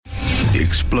The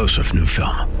explosive new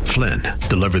film, Flynn,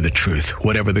 deliver the truth,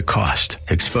 whatever the cost,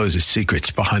 exposes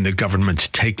secrets behind the government's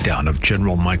takedown of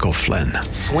General Michael Flynn.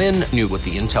 Flynn knew what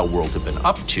the intel world had been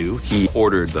up to. He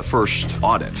ordered the first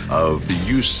audit of the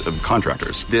use of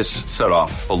contractors. This set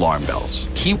off alarm bells.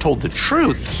 He told the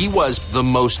truth. He was the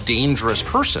most dangerous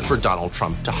person for Donald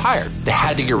Trump to hire. They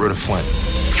had to get rid of Flynn.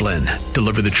 Flynn,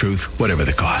 deliver the truth, whatever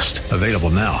the cost. Available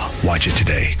now. Watch it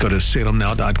today. Go to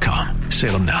salemnow.com.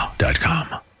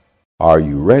 salemnow.com. Are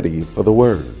you ready for the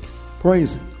word?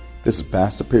 Praise Him. This is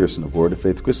Pastor Pearson of Word of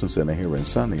Faith Christian Center here in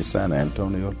sunny San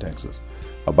Antonio, Texas.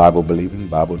 A Bible-believing,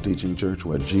 Bible-teaching church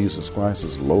where Jesus Christ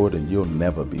is Lord and you'll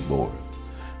never be bored.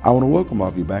 I want to welcome all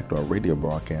of you back to our radio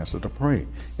broadcast and to pray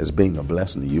as being a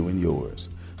blessing to you and yours.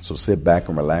 So sit back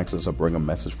and relax as I bring a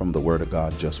message from the Word of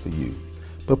God just for you.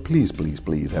 But please, please,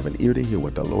 please have an ear to hear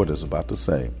what the Lord is about to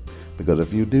say. Because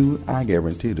if you do, I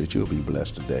guarantee that you'll be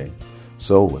blessed today.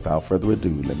 So without further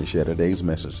ado, let me share today's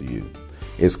message to you.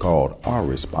 It's called Our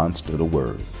Response to the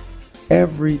Word.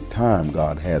 Every time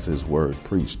God has His Word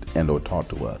preached and or taught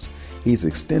to us, He's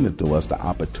extended to us the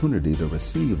opportunity to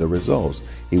receive the results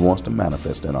He wants to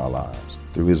manifest in our lives.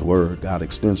 Through His Word, God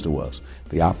extends to us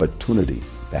the opportunity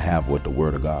to have what the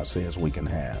Word of God says we can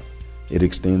have. It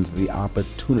extends the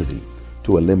opportunity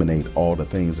to eliminate all the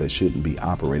things that shouldn't be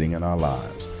operating in our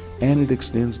lives. And it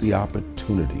extends the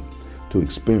opportunity to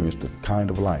experience the kind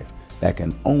of life that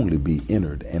can only be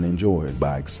entered and enjoyed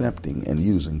by accepting and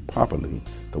using properly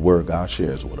the Word God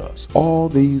shares with us. All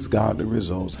these godly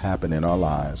results happen in our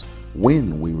lives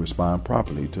when we respond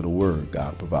properly to the Word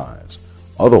God provides.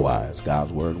 Otherwise,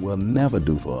 God's Word will never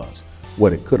do for us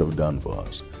what it could have done for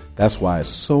us. That's why it's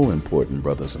so important,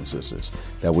 brothers and sisters,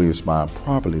 that we respond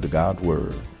properly to God's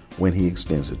Word when He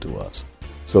extends it to us,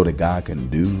 so that God can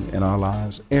do in our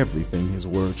lives everything His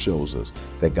Word shows us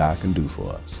that God can do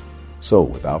for us. So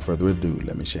without further ado,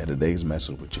 let me share today's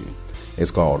message with you.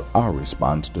 It's called Our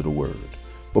Response to the Word.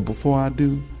 But before I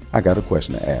do, I got a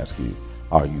question to ask you.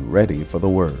 Are you ready for the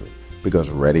Word? Because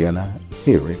ready or not,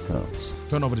 here it comes.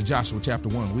 Turn over to Joshua chapter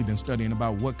 1. We've been studying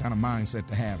about what kind of mindset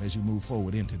to have as you move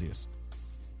forward into this.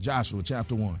 Joshua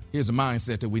chapter 1. Here's the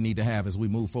mindset that we need to have as we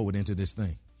move forward into this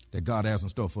thing that God has in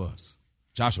store for us.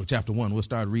 Joshua chapter 1, we'll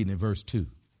start reading in verse 2.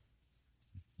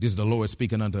 This is the Lord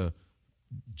speaking unto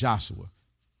Joshua.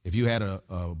 If you had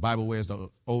a Bible where the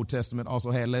Old Testament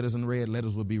also had letters in red,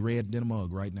 letters would be red in a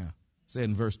mug right now. Said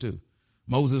in verse 2,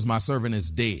 Moses, my servant,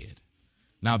 is dead.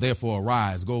 Now therefore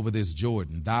arise, go over this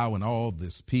Jordan, thou and all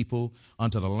this people,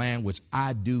 unto the land which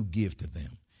I do give to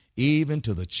them, even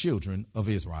to the children of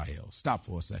Israel. Stop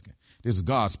for a second. This is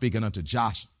God speaking unto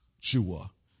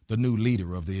Joshua, the new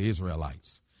leader of the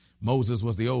Israelites. Moses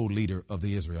was the old leader of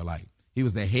the Israelite. He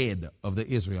was the head of the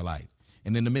Israelite.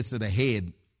 And in the midst of the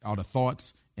head are the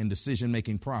thoughts and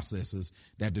decision-making processes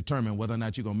that determine whether or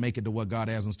not you're going to make it to what God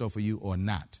has in store for you or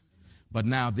not. But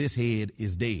now this head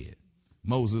is dead.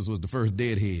 Moses was the first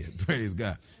dead head. Praise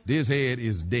God. This head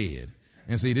is dead.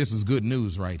 And see, this is good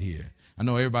news right here. I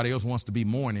know everybody else wants to be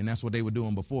mourning. That's what they were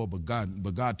doing before. But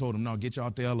God told them, no, get y'all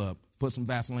tail up. Put some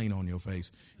Vaseline on your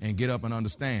face and get up and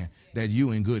understand that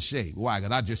you in good shape. Why?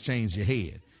 Because I just changed your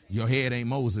head. Your head ain't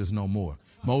Moses no more.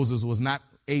 Moses was not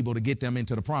able to get them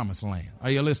into the promised land.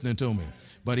 Are you listening to me?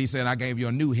 But he said, I gave you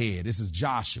a new head. This is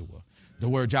Joshua. The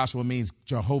word Joshua means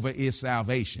Jehovah is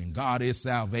salvation. God is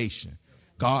salvation.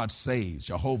 God saves.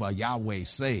 Jehovah, Yahweh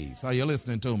saves. Are you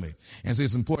listening to me? And so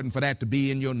it's important for that to be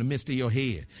in the midst of your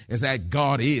head, is that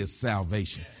God is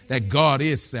salvation. That God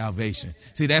is salvation.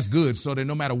 See, that's good, so that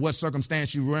no matter what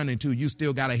circumstance you run into, you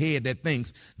still got a head that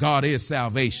thinks God is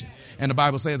salvation. And the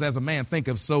Bible says, as a man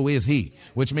thinketh, so is he.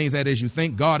 Which means that as you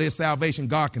think God is salvation,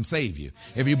 God can save you.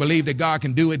 If you believe that God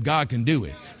can do it, God can do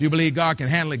it. If you believe God can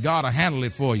handle it, God will handle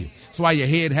it for you. That's why your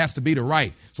head has to be the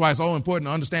right. That's why it's so important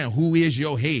to understand who is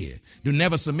your head. Do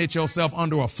never submit yourself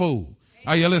under a fool.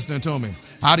 Are you listening to me?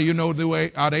 How do you know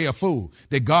are they a fool?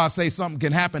 Did God say something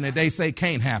can happen that they say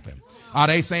can't happen? Are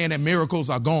they saying that miracles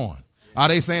are gone? Are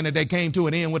they saying that they came to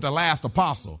an end with the last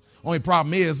apostle? Only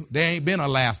problem is there ain't been a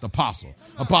last apostle.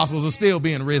 Apostles are still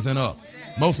being risen up.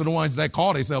 Most of the ones that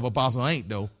call themselves apostle ain't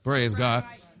though. Praise God.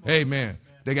 Amen.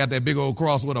 They got that big old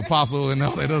cross with apostle and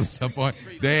all that other stuff on.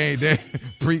 They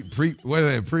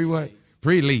Prelete.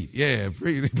 Yeah.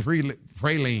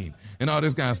 Praline. And all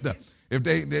this kind of stuff. If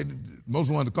they most of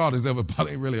the ones that call themselves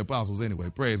ain't really apostles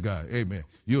anyway. Praise God. Amen.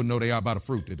 You'll know they are by the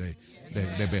fruit that they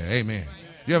bear. Amen.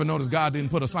 You ever notice God didn't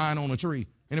put a sign on a tree?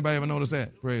 Anybody ever notice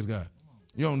that? Praise God.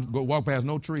 You don't go walk past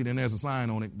no tree, then there's a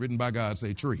sign on it written by God,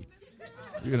 say tree.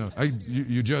 You know,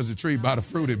 you judge the tree by the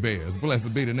fruit it bears.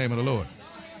 Blessed be the name of the Lord.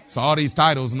 So all these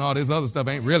titles and all this other stuff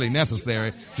ain't really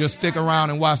necessary. Just stick around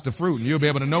and watch the fruit and you'll be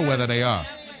able to know whether they are.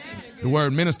 The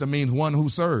word minister means one who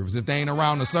serves. If they ain't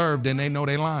around to serve, then they know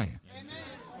they lying.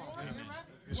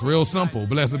 It's real simple.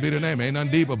 Blessed be the name. Ain't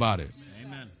nothing deep about it.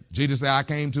 Jesus said, I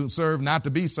came to serve, not to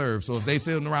be served. So if they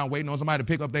sitting around waiting on somebody to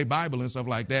pick up their Bible and stuff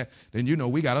like that, then you know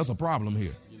we got us a problem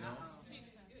here.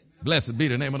 Blessed be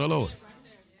the name of the Lord.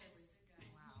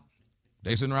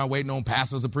 They sitting around waiting on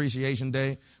Pastor's Appreciation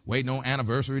Day, waiting on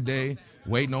Anniversary Day,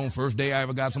 waiting on first day I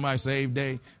ever got somebody saved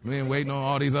day, and then waiting on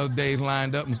all these other days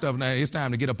lined up and stuff. Now it's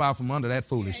time to get up out from under that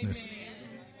foolishness.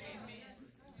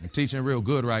 I'm teaching real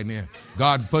good right now.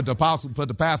 God put the apostles, put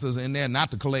the pastors in there not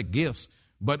to collect gifts,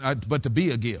 but to be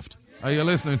a gift. Are you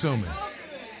listening to me?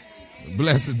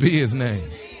 Blessed be his name.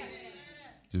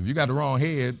 So if you got the wrong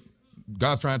head,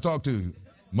 God's trying to talk to you.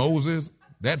 Moses,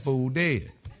 that fool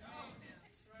dead.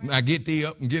 Now get thee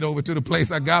up and get over to the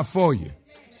place I got for you.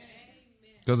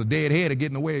 Because a dead head will get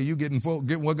in the way of you getting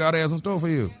what God has in store for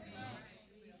you.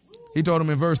 He told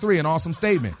him in verse 3, an awesome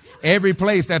statement. Every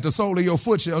place that the sole of your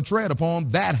foot shall tread upon,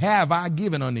 that have I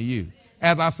given unto you.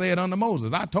 As I said unto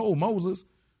Moses. I told Moses,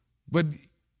 but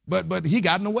he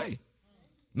got in the way.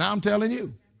 Now I'm telling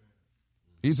you.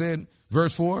 He said,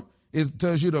 verse 4, it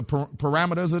tells you the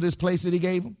parameters of this place that he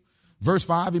gave him. Verse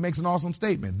 5, he makes an awesome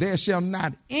statement. There shall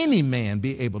not any man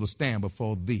be able to stand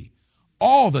before thee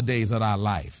all the days of thy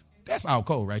life. That's our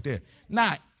code right there.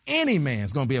 Not any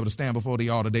man's going to be able to stand before thee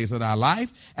all the days of thy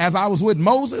life. As I was with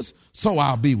Moses, so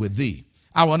I'll be with thee.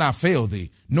 I will not fail thee,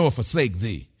 nor forsake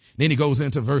thee. Then he goes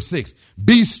into verse 6.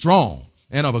 Be strong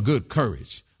and of a good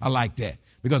courage. I like that.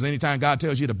 Because anytime God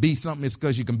tells you to be something, it's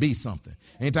because you can be something.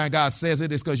 Anytime God says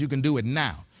it, it's because you can do it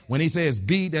now. When he says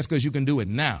be, that's because you can do it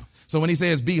now. So when he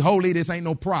says be holy, this ain't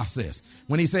no process.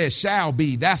 When he says shall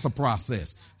be, that's a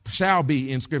process. Shall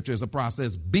be in scripture is a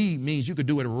process. Be means you can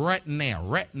do it right now,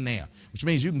 which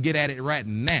means you can get at it right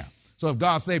now. So if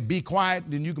God said be quiet,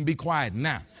 then you can be quiet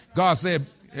now. God said,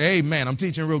 amen, I'm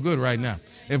teaching real good right now.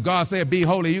 If God said be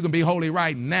holy, you can be holy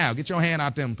right now. Get your hand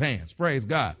out them pants. Praise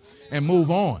God. And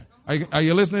move on. Are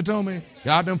you listening to me? Get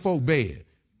out them folk bed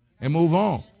and move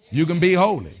on. You can be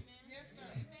holy.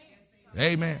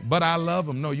 Amen. But I love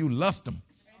them. No, you lust them.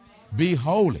 Be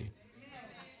holy.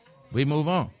 We move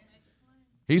on.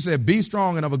 He said, be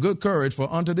strong and of a good courage, for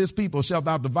unto this people shalt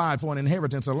thou divide for an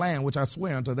inheritance a land which I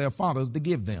swear unto their fathers to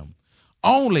give them.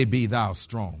 Only be thou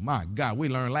strong. My God, we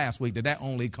learned last week that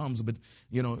only comes, but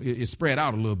it's spread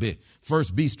out a little bit.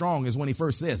 First, be strong is when he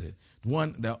first says it.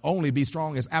 The only be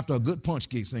strong is after a good punch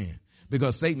kicks in.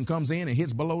 Because Satan comes in and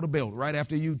hits below the belt right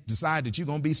after you decide that you're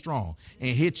going to be strong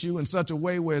and hits you in such a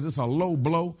way where it's a low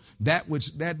blow, that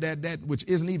which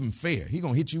isn't even fair. He's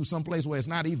going to hit you someplace where it's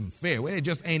not even fair, where it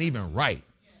just ain't even right.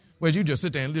 Where you just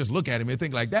sit there and just look at him and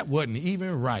think like that wasn't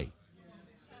even right.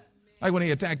 Like when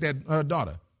he attacked that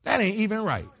daughter. That ain't even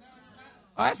right.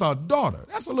 Oh, that's a daughter.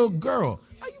 That's a little girl.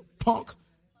 Are you punk?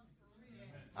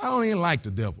 I don't even like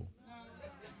the devil.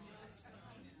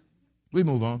 We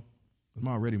move on. I'm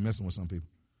already messing with some people.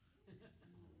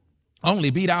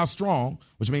 Only be thou strong,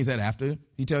 which means that after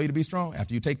he tell you to be strong,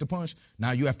 after you take the punch,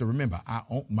 now you have to remember,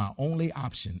 my only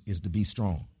option is to be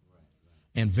strong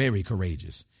and very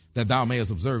courageous, that thou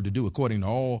mayest observe to do according to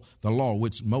all the law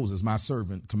which Moses, my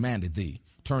servant, commanded thee.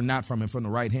 Turn not from him from the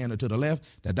right hand or to the left,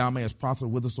 that thou mayest prosper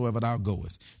whithersoever thou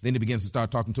goest. Then he begins to start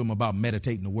talking to him about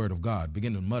meditating the word of God.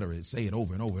 Begin to mutter it, say it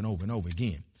over and over and over and over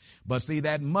again. But see,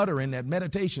 that muttering, that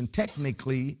meditation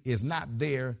technically is not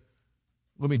there.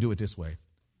 Let me do it this way.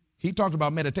 He talked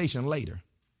about meditation later.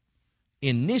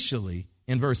 Initially,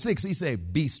 in verse 6, he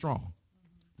said, be strong.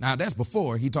 Now, that's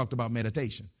before he talked about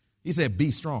meditation. He said, be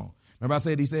strong. Remember I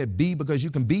said he said be because you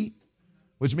can be?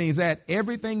 Which means that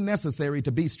everything necessary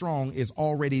to be strong is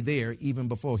already there even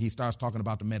before he starts talking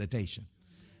about the meditation.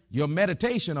 Your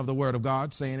meditation of the word of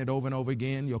God, saying it over and over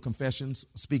again, your confessions,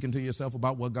 speaking to yourself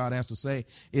about what God has to say,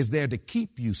 is there to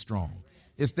keep you strong.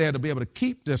 It's there to be able to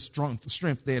keep the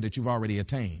strength there that you've already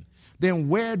attained. Then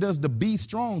where does the be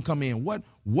strong come in?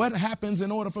 What happens in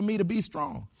order for me to be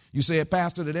strong? You said,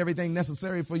 Pastor, that everything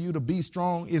necessary for you to be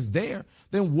strong is there.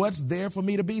 Then what's there for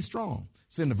me to be strong?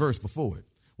 It's in the verse before it,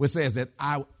 where it says that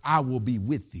I will be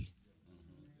with thee.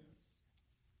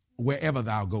 Wherever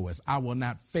thou goest, I will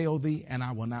not fail thee and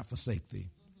I will not forsake thee.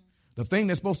 The thing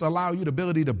that's supposed to allow you the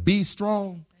ability to be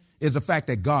strong is the fact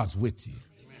that God's with you.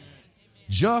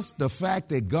 Just the fact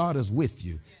that God is with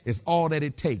you is all that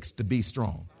it takes to be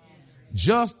strong.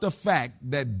 Just the fact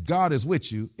that God is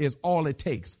with you is all it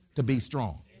takes to be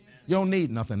strong. You don't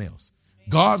need nothing else.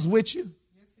 God's with you.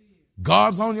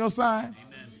 God's on your side.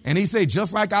 And he said,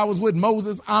 just like I was with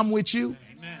Moses, I'm with you.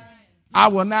 I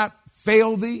will not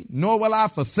fail thee, nor will I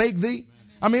forsake thee.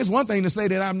 I mean, it's one thing to say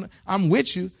that I'm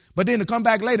with you, but then to come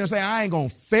back later and say, I ain't going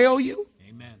to fail you.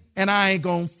 Amen. And I ain't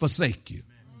going to forsake you.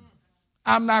 Amen.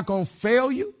 I'm not going to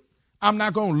fail you. I'm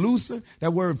not going to loosen.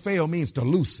 That word fail means to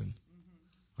loosen,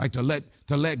 like to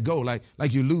let go, like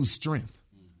you lose strength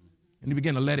and you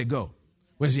begin to let it go.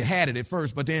 Whereas you had it at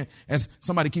first, but then as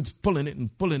somebody keeps pulling it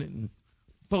and pulling it and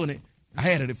pulling it, I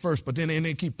had it at first, but then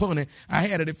they keep pulling it. I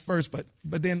had it at first, but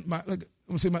then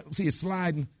see it's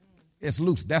sliding. It's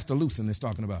loose. That's the loosen it's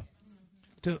talking about.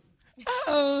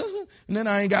 And then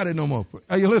I ain't got it no more.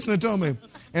 Are you listening to me?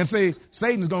 And see,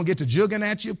 Satan's going to get to jugging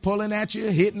at you, pulling at you,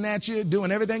 hitting at you,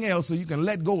 doing everything else so you can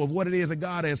let go of what it is that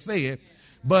God has said.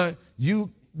 But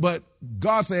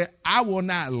God said, I will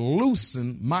not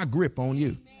loosen my grip on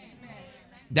you.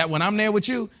 That when I'm there with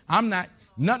you,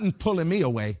 nothing pulling me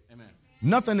away.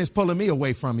 Nothing is pulling me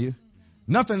away from you.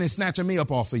 Nothing is snatching me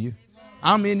up off of you.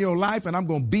 I'm in your life and I'm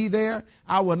going to be there.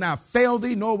 I will not fail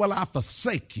thee, nor will I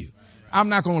forsake you. I'm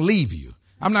not going to leave you.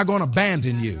 I'm not going to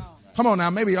abandon you. Come on now.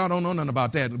 Maybe y'all don't know nothing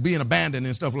about that, being abandoned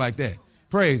and stuff like that.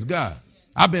 Praise God.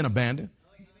 I've been abandoned.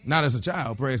 Not as a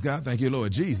child. Praise God. Thank you,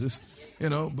 Lord Jesus.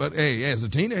 But hey, as a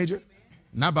teenager,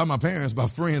 not by my parents, by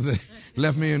friends that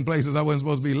left me in places I wasn't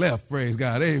supposed to be left. Praise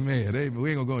God. Amen. Amen.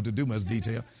 We ain't going to go into too much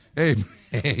detail. Amen.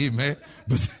 Amen.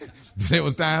 But there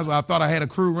was times where I thought I had a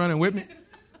crew running with me,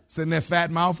 sitting there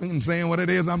fat mouthing and saying what it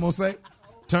is I'm going to say.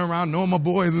 Turn around, knowing my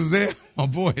boys is there. My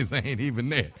boys ain't even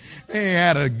there. They ain't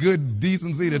had a good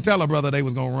decency to tell a brother they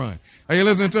was going to run. Are you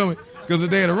listening to me? Because if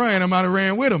they had ran, I might have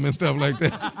ran with them and stuff like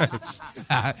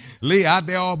that. Lee, out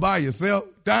there all by yourself.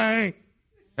 Dang.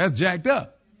 That's jacked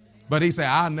up. But he said,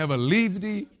 I'll never leave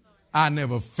thee. I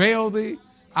never fail thee.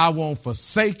 I won't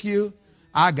forsake you.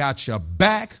 I got your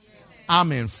back.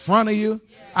 I'm in front of you.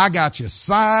 I got your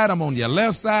side. I'm on your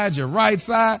left side, your right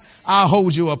side. I'll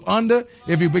hold you up under.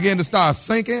 If you begin to start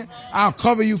sinking, I'll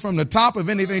cover you from the top. If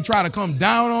anything try to come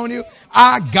down on you,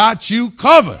 I got you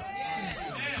covered.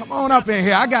 Come on up in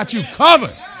here. I got you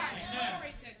covered.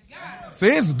 See,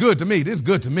 it's good to me. This is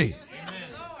good to me.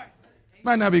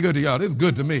 Might not be good to y'all. This is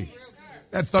good to me.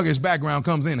 That thuggish background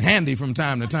comes in handy from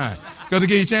time to time because it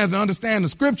gives you a chance to understand the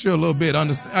scripture a little bit.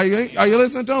 Are you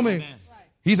listening to me?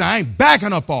 He said, I ain't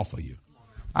backing up off of you.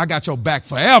 I got your back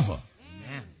forever.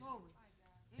 Amen.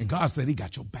 And God said he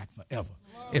got your back forever.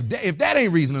 If that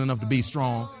ain't reason enough to be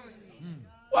strong,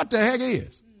 what the heck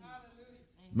is?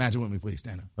 Imagine with me, please.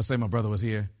 Stand up. Let's say my brother was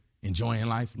here enjoying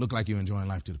life. Look like you're enjoying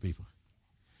life to the people.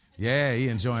 Yeah, he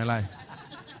enjoying life.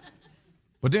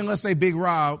 But then let's say Big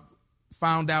Rob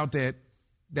found out that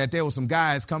there were some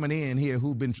guys coming in here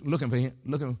who've been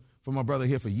looking for my brother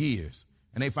here for years.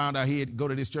 And they found out he'd go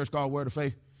to this church called Word of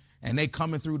Faith. And they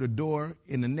coming through the door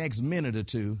in the next minute or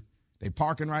two. They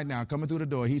parking right now, coming through the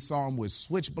door. He saw them with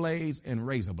switchblades and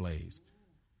razor blades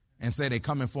and said they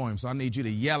coming for him. So I need you to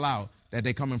yell out that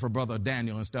they coming for Brother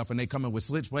Daniel and stuff. And they coming with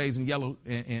switchblades and yellow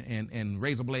and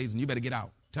razor blades. And you better get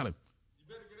out. Tell him.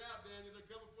 You better get out, Daniel.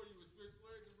 They're coming for you with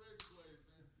switchblades and razor blades,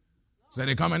 man. Say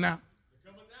they coming now?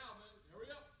 They're coming now, man. Hurry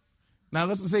up. Now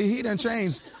listen, see, he done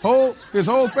changed. His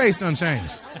whole face done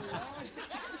changed.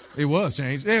 It was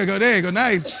changed. There you go.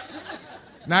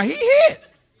 Now he hit.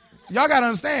 Y'all got to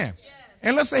understand.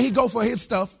 And let's say he go for his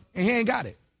stuff and he ain't got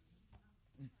it.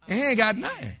 And he ain't got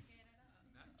nothing.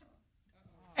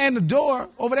 And the door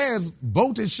over there is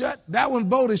bolted shut. That one's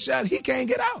bolted shut. He can't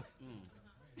get out.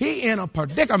 He in a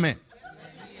predicament.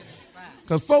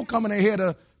 Because folk coming in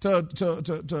here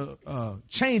to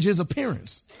change his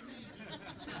appearance.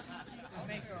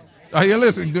 Oh, you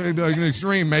listen, an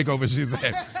extreme makeover, she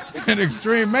said. An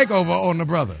extreme makeover on the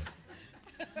brother.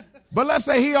 But let's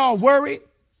say he all worried,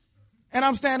 and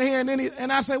I'm standing here, and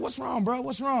I say, what's wrong, bro?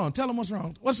 What's wrong? Tell him what's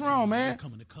wrong. What's wrong, man? They're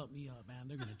coming to cut me up, man.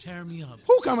 They're going to tear me up.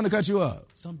 Who coming to cut you up?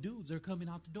 Some dudes are coming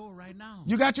out the door right now.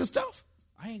 You got your stuff?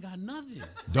 I ain't got nothing.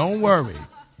 Don't worry.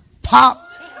 Pop,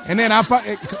 and then I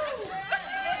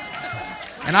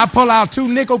pull out 2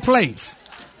 nickel plates,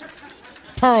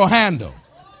 pearl handle.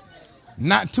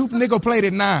 Not 2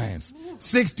 nickel-plated 9s,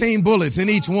 16 bullets in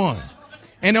each one.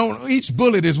 And on each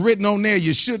bullet is written on there,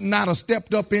 you should not have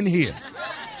stepped up in here.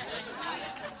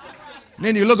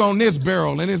 Then you look on this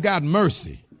barrel, and it's got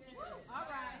mercy.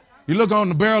 You look on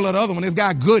the barrel of the other one, it's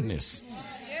got goodness.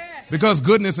 Because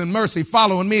goodness and mercy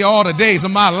following me all the days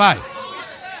of my life.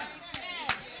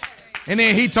 And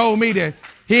then he told me that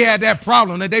he had that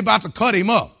problem, that they about to cut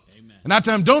him up. And I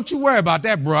tell him, don't you worry about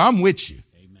that, bro. I'm with you.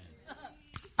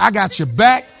 I got your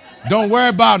back. Don't worry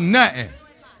about nothing.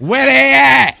 Where they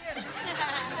at?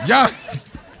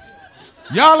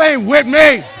 Y'all ain't with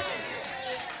me.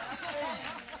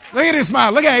 Look at this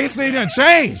smile. Look at it. See, it done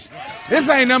changed. This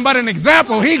ain't nothing but an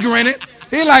example. He grinning.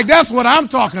 He like, that's what I'm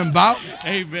talking about.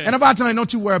 Amen. And if I tell you,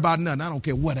 don't you worry about nothing. I don't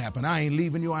care what happened. I ain't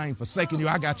leaving you. I ain't forsaking you.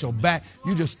 I got your back.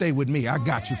 You just stay with me. I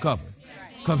got you covered.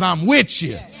 Because I'm with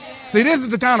you. See, this is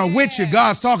the kind of with you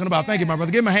God's talking about. Thank you, my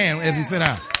brother. Give him a hand as he sit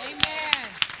down.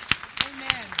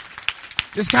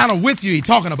 This kind of with you he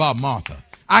talking about, Martha.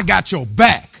 I got your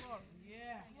back.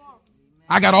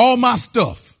 I got all my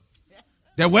stuff.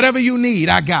 That whatever you need,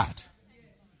 I got.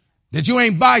 That you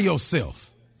ain't by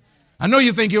yourself. I know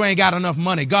you think you ain't got enough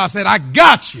money. God said, I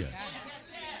got you.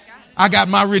 I got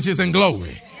my riches and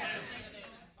glory.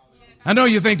 I know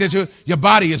you think that your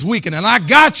body is weakening. I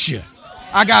got you.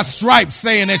 I got stripes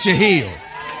saying that you're healed.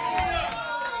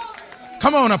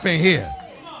 Come on up in here.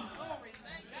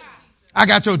 I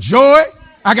got your joy.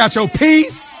 I got your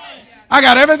peace. I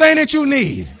got everything that you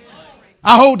need.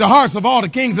 I hold the hearts of all the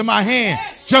kings in my hand.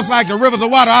 Just like the rivers of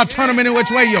water, I'll turn them any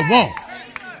which way you want.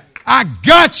 I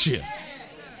got you.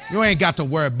 You ain't got to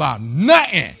worry about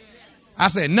nothing. I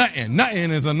said nothing.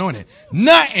 Nothing is anointed.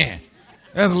 Nothing.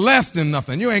 That's less than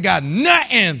nothing. You ain't got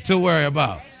nothing to worry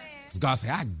about. Because God said,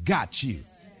 I got you.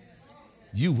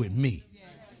 You with me.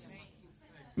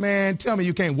 Man, tell me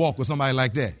you can't walk with somebody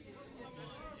like that.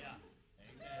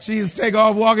 Jesus take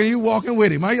off walking, you walking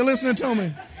with him. Are you listening to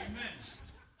me?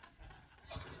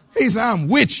 He said, I'm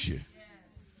with you.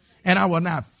 And I will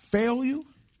not fail you.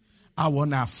 I will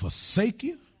not forsake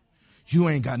you. You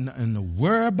ain't got nothing to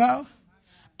worry about.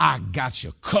 I got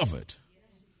you covered.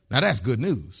 Now that's good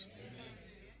news.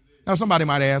 Now somebody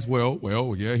might ask, well,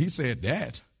 yeah, he said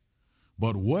that.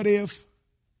 But what if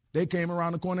they came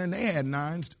around the corner and they had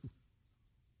nines too?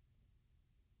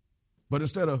 But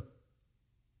instead of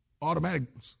automatic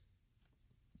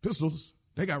pistols,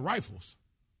 they got rifles,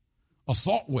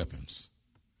 assault weapons.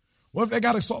 What if they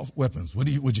got assault weapons?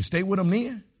 Would you stay with them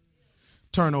then?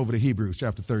 Turn over to Hebrews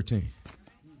chapter 13.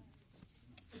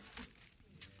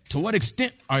 To what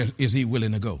extent is he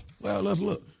willing to go? Well, let's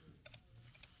look.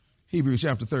 Hebrews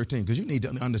chapter 13, because you need to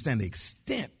understand the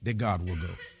extent that God will go.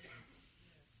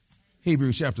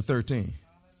 Hebrews chapter 13.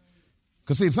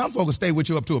 Because see, some folks stay with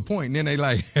you up to a point, and then they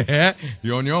like,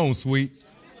 you're on your own, sweet.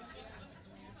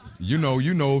 You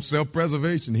know,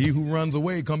 self-preservation. He who runs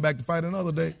away, come back to fight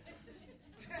another day.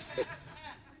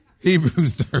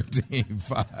 Hebrews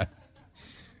 13:5.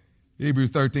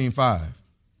 Hebrews 13:5.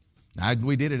 Now,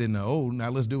 we did it in the old. Now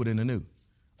let's do it in the new.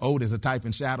 Old is a type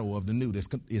and shadow of the new that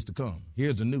is to come.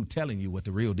 Here's the new telling you what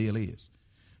the real deal is.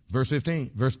 Verse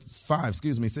 5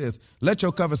 says, let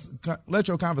your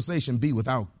conversation be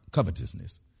without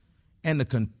covetousness,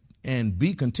 and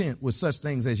be content with such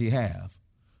things as ye have.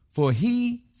 For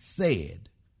he said,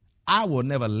 I will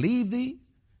never leave thee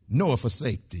nor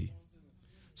forsake thee,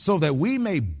 so that we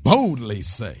may boldly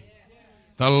say,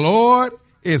 the Lord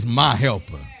is my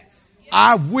helper.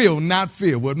 I will not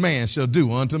fear what man shall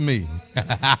do unto me.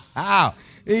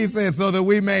 He said, so that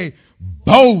we may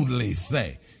boldly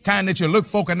say. Kind that you look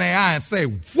folk in their eye and say,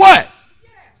 what?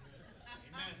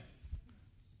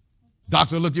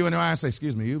 Doctor look you in the eye and say,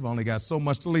 excuse me, you've only got so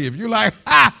much to live. You're like,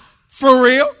 for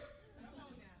real?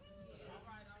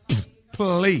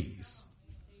 Please.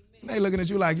 And they looking at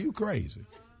you like you crazy.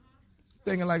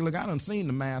 Thinking like, look, I done seen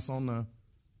the mass on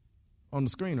the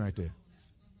screen right there.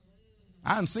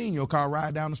 I done seen your car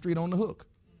ride down the street on the hook.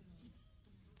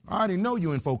 I already know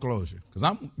you in foreclosure because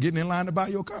I'm getting in line to buy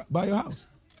your car, buy your house.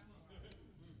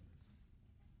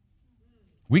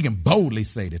 We can boldly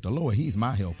say that the Lord, he's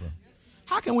my helper.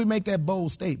 How can we make that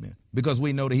bold statement? Because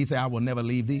we know that he said, I will never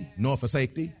leave thee nor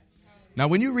forsake thee. Now,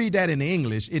 when you read that in the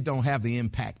English, it don't have the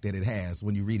impact that it has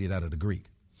when you read it out of the Greek.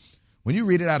 When you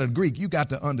read it out of the Greek, you got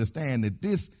to understand that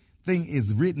this thing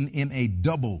is written in a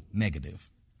double negative.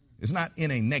 It's not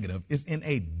in a negative. It's in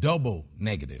a double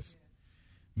negative.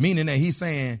 Meaning that he's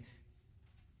saying,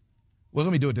 well,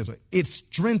 let me do it this way. It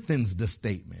strengthens the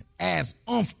statement, adds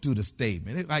oomph to the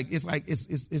statement.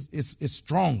 It's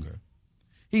stronger.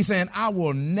 He's saying, I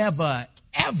will never,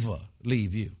 ever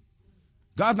leave you.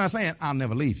 God's not saying, I'll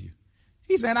never leave you.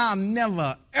 He said, I'll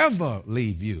never, ever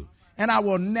leave you. And I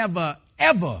will never,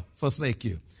 ever forsake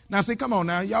you. Now, see, come on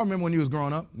now. Y'all remember when you was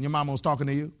growing up and your mama was talking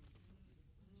to you?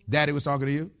 Daddy was talking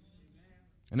to you?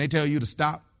 And they tell you to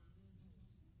stop.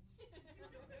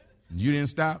 You didn't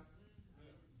stop.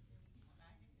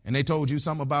 And they told you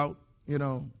something about,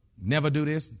 never do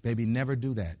this. Baby, never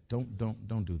do that. Don't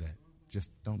do that.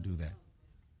 Just don't do that.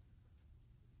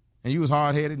 And you was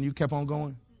hard-headed and you kept on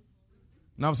going.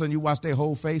 And all of a sudden you watched their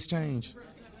whole face change.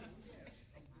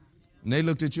 And they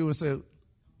looked at you and said,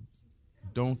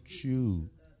 don't you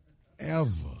ever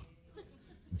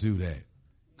do that.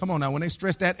 Come on now, when they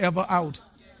stretched that ever out,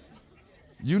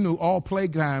 you knew all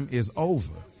playtime is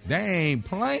over. They ain't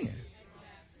playing.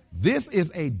 This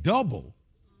is a double.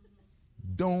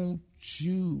 Don't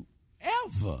you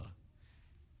ever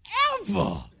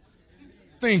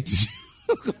think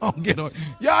you're going to get on.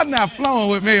 Y'all not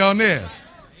flowing with me on this.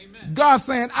 God's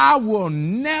saying, I will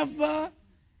never,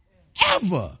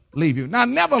 ever leave you. Now,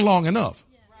 never long enough.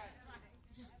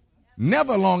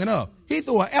 Never long enough. He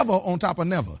threw an ever on top of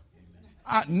never.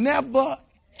 I never,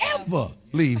 ever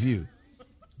leave you.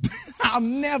 I'll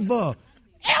never,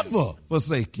 ever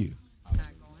forsake you.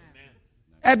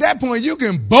 At that point, you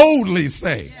can boldly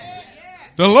say,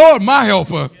 the Lord my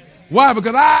helper. Why?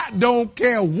 Because I don't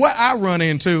care what I run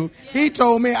into. He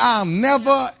told me I'll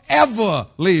never, ever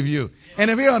leave you.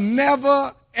 And if he'll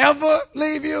never, ever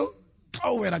leave you,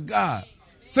 glory to God.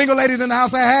 Single ladies in the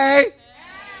house say, hey,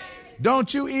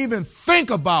 don't you even think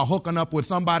about hooking up with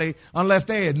somebody unless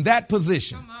they're in that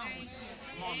position.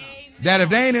 That if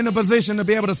they ain't in a position to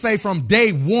be able to say from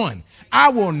day one,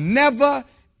 I will never,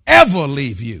 ever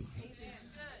leave you.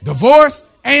 Divorce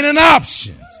ain't an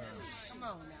option.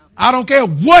 I don't care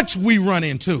what we run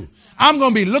into. I'm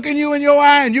going to be looking you in your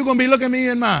eye and you're going to be looking me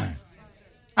in mine.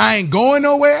 I ain't going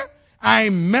nowhere. I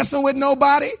ain't messing with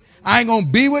nobody. I ain't going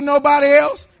to be with nobody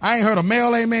else. I ain't heard a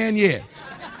male amen yet.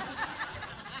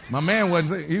 My man wasn't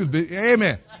saying, he was big,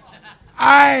 amen.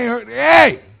 I ain't heard,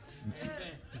 hey.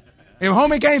 If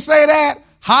homie can't say that,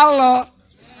 holla.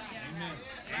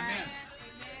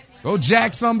 Go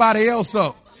jack somebody else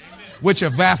up with your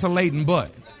vacillating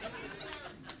butt.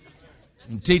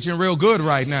 I'm teaching real good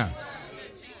right now.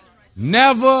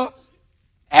 Never,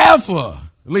 ever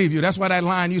leave you. That's why that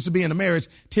line used to be in the marriage,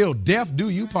 till death do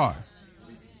you part.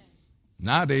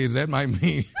 Nowadays, that might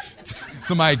mean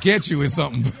somebody catch you in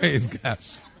something, praise God.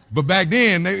 But back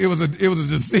then, it was a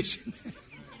decision.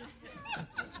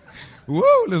 Woo,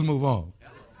 let's move on.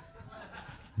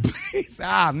 He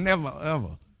said, never,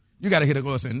 ever. You got to hear the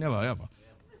God say, never, ever.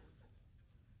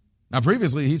 Now,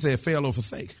 previously, he said, fail or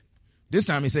forsake. This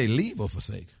time, he said, leave or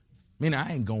forsake. Meaning,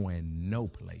 I ain't going no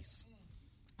place.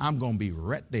 I'm going to be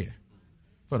right there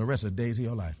for the rest of the days of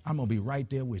your life. I'm going to be right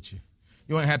there with you.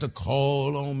 You ain't have to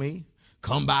call on me.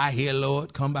 Come by here,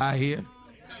 Lord. Come by here.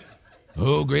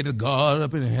 Oh, great is God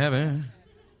up in heaven.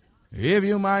 If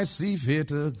you might see fit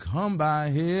to come by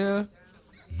here.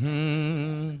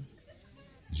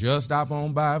 Just stop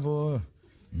on by for a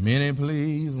minute,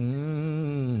 please.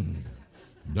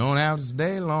 Don't have to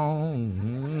stay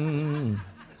long.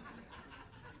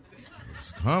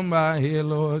 Just come by here,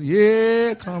 Lord.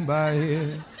 Yeah, come by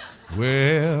here.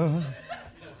 Well,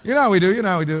 you know how we do. You know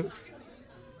how we do.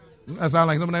 That sounds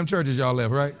like some of them churches y'all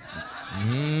left, right?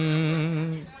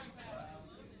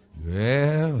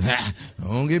 Well,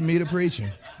 don't get me to preaching.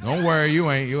 Don't worry,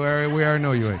 you ain't. We already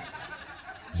know you ain't.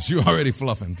 You already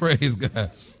fluffing. Praise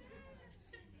God.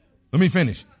 Let me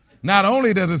finish. Not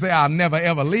only does it say, I'll never,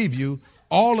 ever leave you,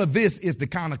 all of this is the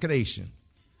connotation.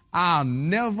 I'll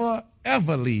never,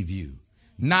 ever leave you.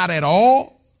 Not at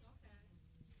all.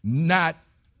 Not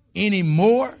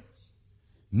anymore.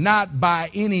 Not by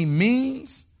any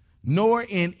means. Nor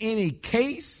in any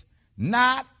case.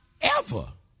 Not ever.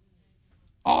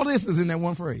 All this is in that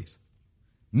one phrase.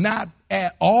 Not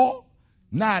at all.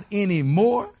 Not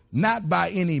anymore. Not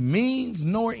by any means.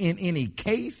 Nor in any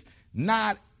case.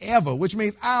 Not ever, which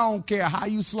means I don't care how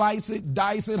you slice it,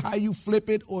 dice it, how you flip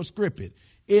it or script it.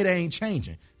 It ain't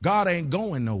changing. God ain't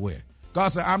going nowhere. God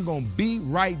said, I'm going to be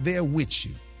right there with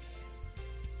you.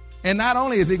 And not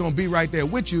only is he going to be right there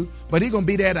with you, but he's going to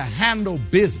be there to handle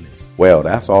business. Well,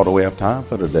 that's all the we have time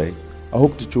for today. I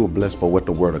hope that you were blessed by what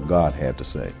the Word of God had to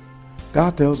say.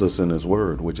 God tells us in his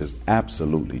Word, which is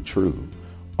absolutely true,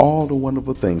 all the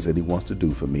wonderful things that he wants to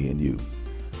do for me and you.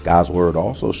 God's Word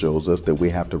also shows us that we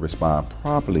have to respond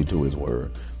properly to his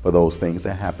Word for those things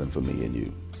that happen for me and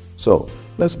you. So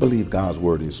let's believe God's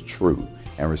Word is true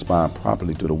and respond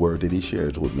properly to the Word that he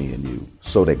shares with me and you,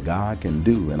 so that God can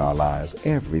do in our lives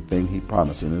everything he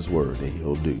promised in his Word that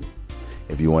he'll do.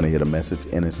 If you want to hear the message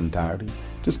in its entirety,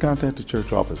 just contact the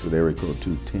church office at area code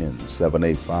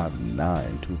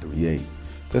 210-785-9238.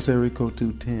 That's area code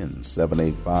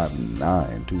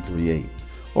 210-785-9238.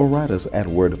 Or write us at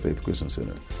Word of Faith Christian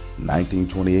Center,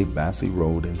 1928 Bassey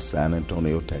Road in San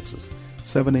Antonio, Texas,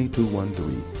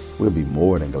 78213. We'll be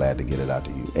more than glad to get it out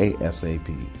to you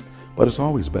ASAP. But it's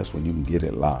always best when you can get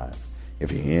it live.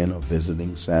 If you're in or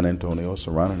visiting San Antonio or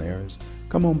surrounding areas,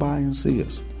 come on by and see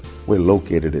us. We're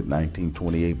located at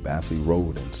 1928 Bassey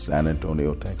Road in San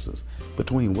Antonio, Texas,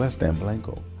 between West and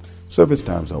Blanco. Service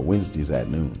times are Wednesdays at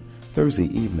noon, Thursday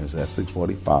evenings at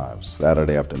 6:45,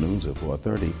 Saturday afternoons at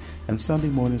 4:30, and Sunday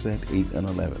mornings at 8 and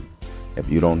 11. If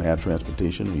you don't have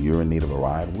transportation or you're in need of a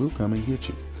ride, we'll come and get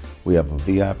you. We have a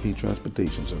VIP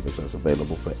transportation service that's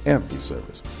available for every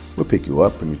service. We'll pick you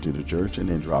up, bring you to the church, and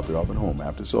then drop you off at home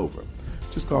after it's over.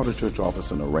 Just call the church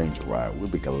office and arrange a ride. We'll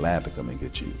be glad to come and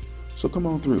get you. So come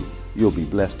on through. You'll be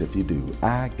blessed if you do.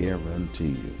 I guarantee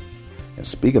you. And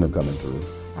speaking of coming through,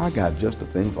 I got just the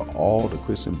thing for all the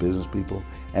Christian business people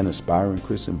and aspiring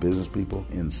Christian business people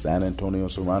in San Antonio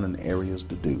surrounding areas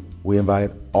to do. We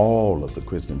invite all of the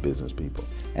Christian business people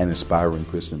and aspiring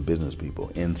Christian business people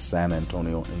in San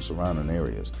Antonio and surrounding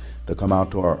areas to come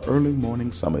out to our early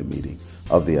morning summit meeting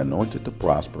of the Anointed to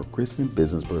Prosper Christian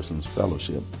Business Persons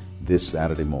Fellowship this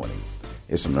Saturday morning.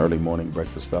 It's an early morning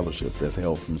breakfast fellowship that's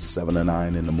held from 7 to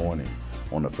 9 in the morning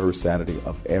on the first Saturday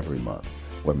of every month,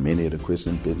 where many of the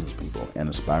Christian business people and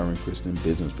aspiring Christian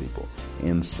business people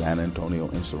in San Antonio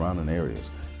and surrounding areas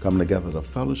come together to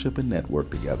fellowship and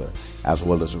network together, as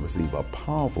well as to receive a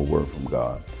powerful word from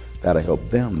God that'll help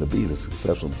them to be the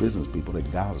successful business people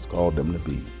that God has called them to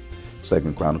be.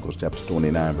 2 Chronicles chapter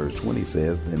 29 verse 20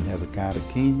 says, Then Hezekiah the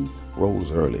king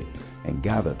rose early and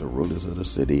gathered the rulers of the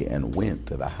city and went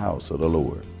to the house of the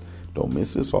Lord. Don't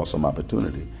miss this awesome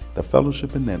opportunity to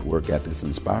fellowship and network at this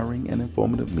inspiring and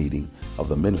informative meeting of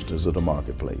the ministers of the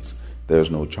marketplace. There's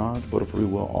no charge, but a free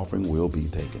will offering will be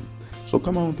taken. So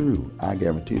come on through. I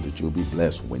guarantee that you'll be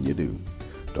blessed when you do.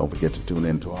 Don't forget to tune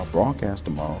in to our broadcast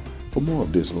tomorrow for more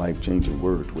of this life-changing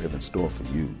word we have in store for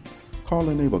you. Call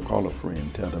a neighbor, call a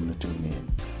friend, tell them to tune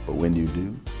in. But when you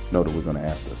do, know that we're going to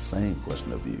ask the same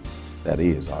question of you. That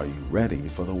is, are you ready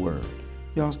for the word?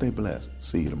 Y'all stay blessed.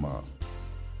 See you tomorrow.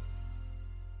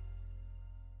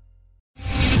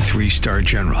 3-star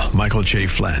General Michael J.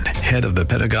 Flynn, head of the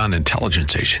Pentagon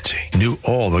Intelligence Agency, knew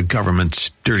all the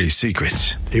government's dirty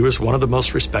secrets. He was one of the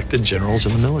most respected generals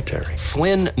in the military.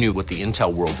 Flynn knew what the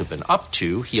intel world had been up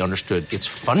to. He understood its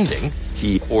funding.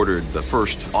 He ordered the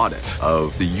first audit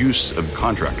of the use of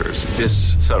contractors.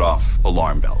 This set off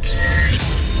alarm bells.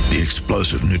 The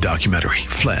explosive new documentary,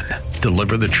 Flynn,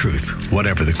 Deliver the Truth,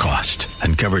 Whatever the Cost,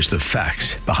 uncovers the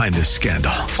facts behind this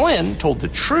scandal. Flynn told the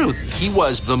truth. He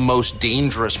was the most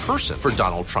dangerous person for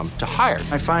Donald Trump to hire.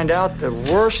 I find out the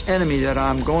worst enemy that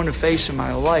I'm going to face in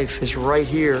my life is right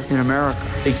here in America.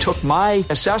 They took my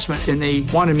assessment and they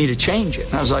wanted me to change it.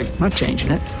 And I was like, I'm not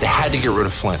changing it. They had to get rid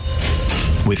of Flynn.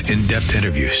 With in-depth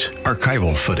interviews,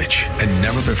 archival footage, and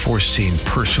never-before-seen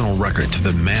personal records of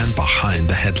the man behind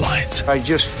the headlines. I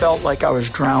just felt like I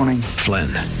was drowning. Flynn,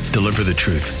 Deliver the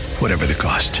Truth, Whatever the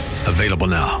Cost. Available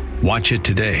now. Watch it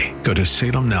today. Go to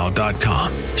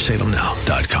salemnow.com.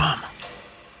 salemnow.com.